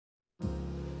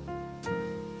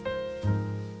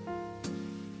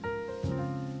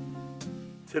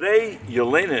Today,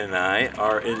 Yelena and I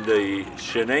are in the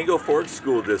Shenango Forks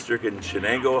School District in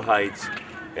Shenango Heights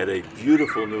at a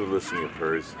beautiful new listing of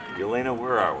hers. Yelena,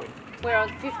 where are we? We're on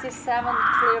 57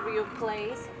 Clearview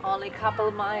Place, only a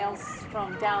couple miles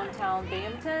from downtown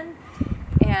Binghamton,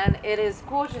 and it is a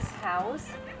gorgeous house,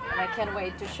 and I can't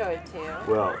wait to show it to you.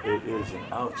 Well, it is an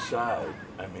outside.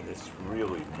 I mean, it's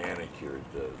really manicured,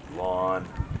 the lawn,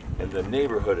 and the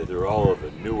neighborhood, they're all of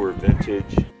a newer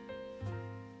vintage.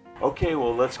 Okay,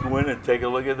 well, let's go in and take a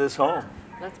look at this home.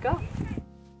 Let's go.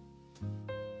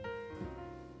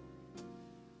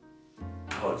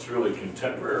 Oh, it's really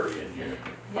contemporary in here.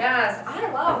 Yes,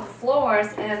 I love the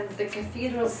floors and the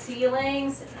cathedral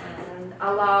ceilings, and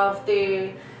I love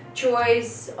the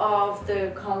choice of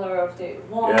the color of the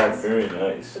walls. Yeah, very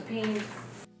nice. The pink.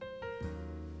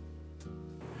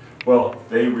 Well,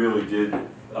 they really did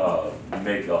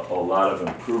make a lot of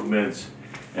improvements,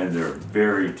 and they're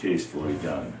very tastefully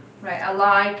done. Right, I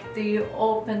like the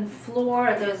open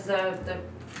floor. There's the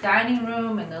dining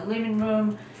room and the living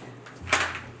room.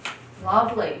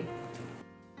 Lovely.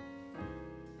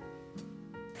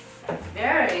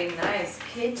 Very nice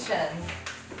kitchen.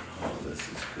 Oh, this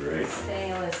is great.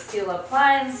 Stainless steel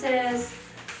appliances.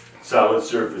 Solid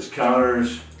surface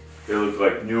counters. They look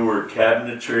like newer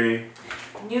cabinetry.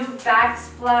 New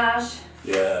backsplash.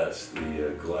 Yes,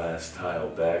 the glass tile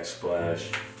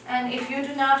backsplash. And if you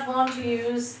do not want to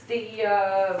use the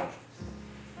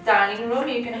dining room,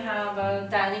 you can have a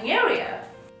dining area.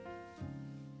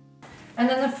 And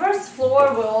then the first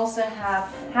floor will also have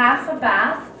half a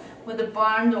bath with a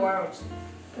barn door, which is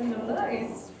kind of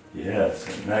nice. Yes,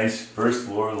 a nice first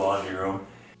floor laundry room.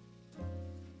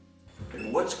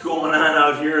 And what's going on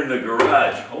out here in the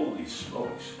garage? Holy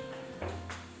smokes.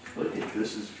 Look at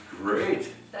this, is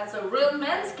great. That's a real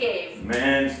man's cave.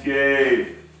 Man's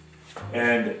cave.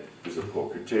 And there's a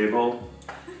poker table.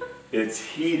 It's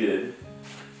heated.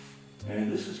 And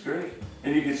this is great.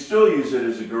 And you can still use it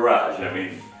as a garage. I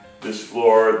mean, this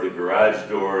floor, the garage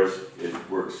doors, it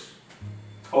works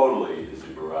totally as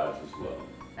a garage as well.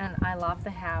 And I love the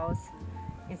house.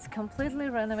 It's completely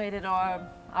renovated or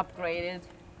upgraded,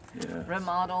 Yeah.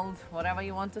 remodeled, whatever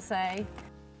you want to say.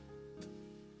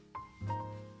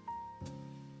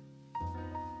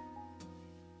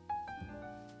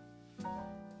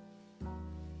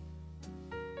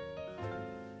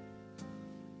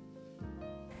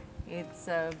 It's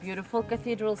beautiful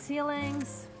cathedral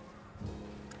ceilings.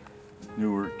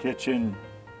 Newer kitchen,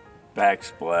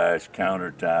 backsplash,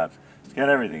 countertops. It's got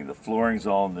everything. The flooring's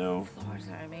all new. Floors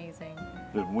are amazing.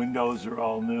 The windows are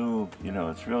all new. You know,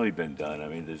 it's really been done. I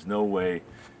mean, there's no way,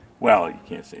 well, you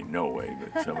can't say no way,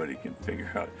 but somebody can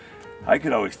figure out. I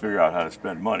could always figure out how to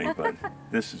spend money, but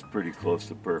this is pretty close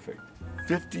to perfect.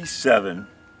 57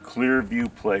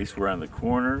 Clearview Place. We're on the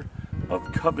corner of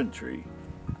Coventry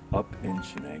up in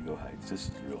Shenango Heights. This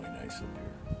is really nice up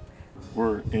here.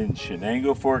 We're in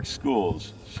Shenango Forks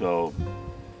Schools, so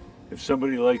if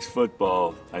somebody likes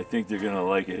football, I think they're gonna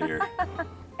like it here.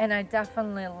 And I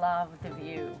definitely love the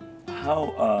view.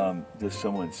 How does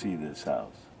someone see this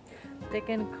house? They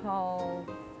can call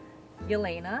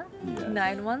Yelena, Yes.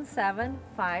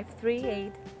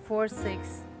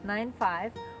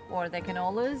 917-538-4695, or they can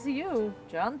always use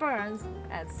John Burns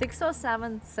at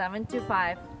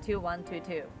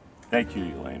 607-725-2122. Thank you,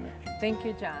 Elena. Thank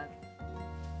you, John.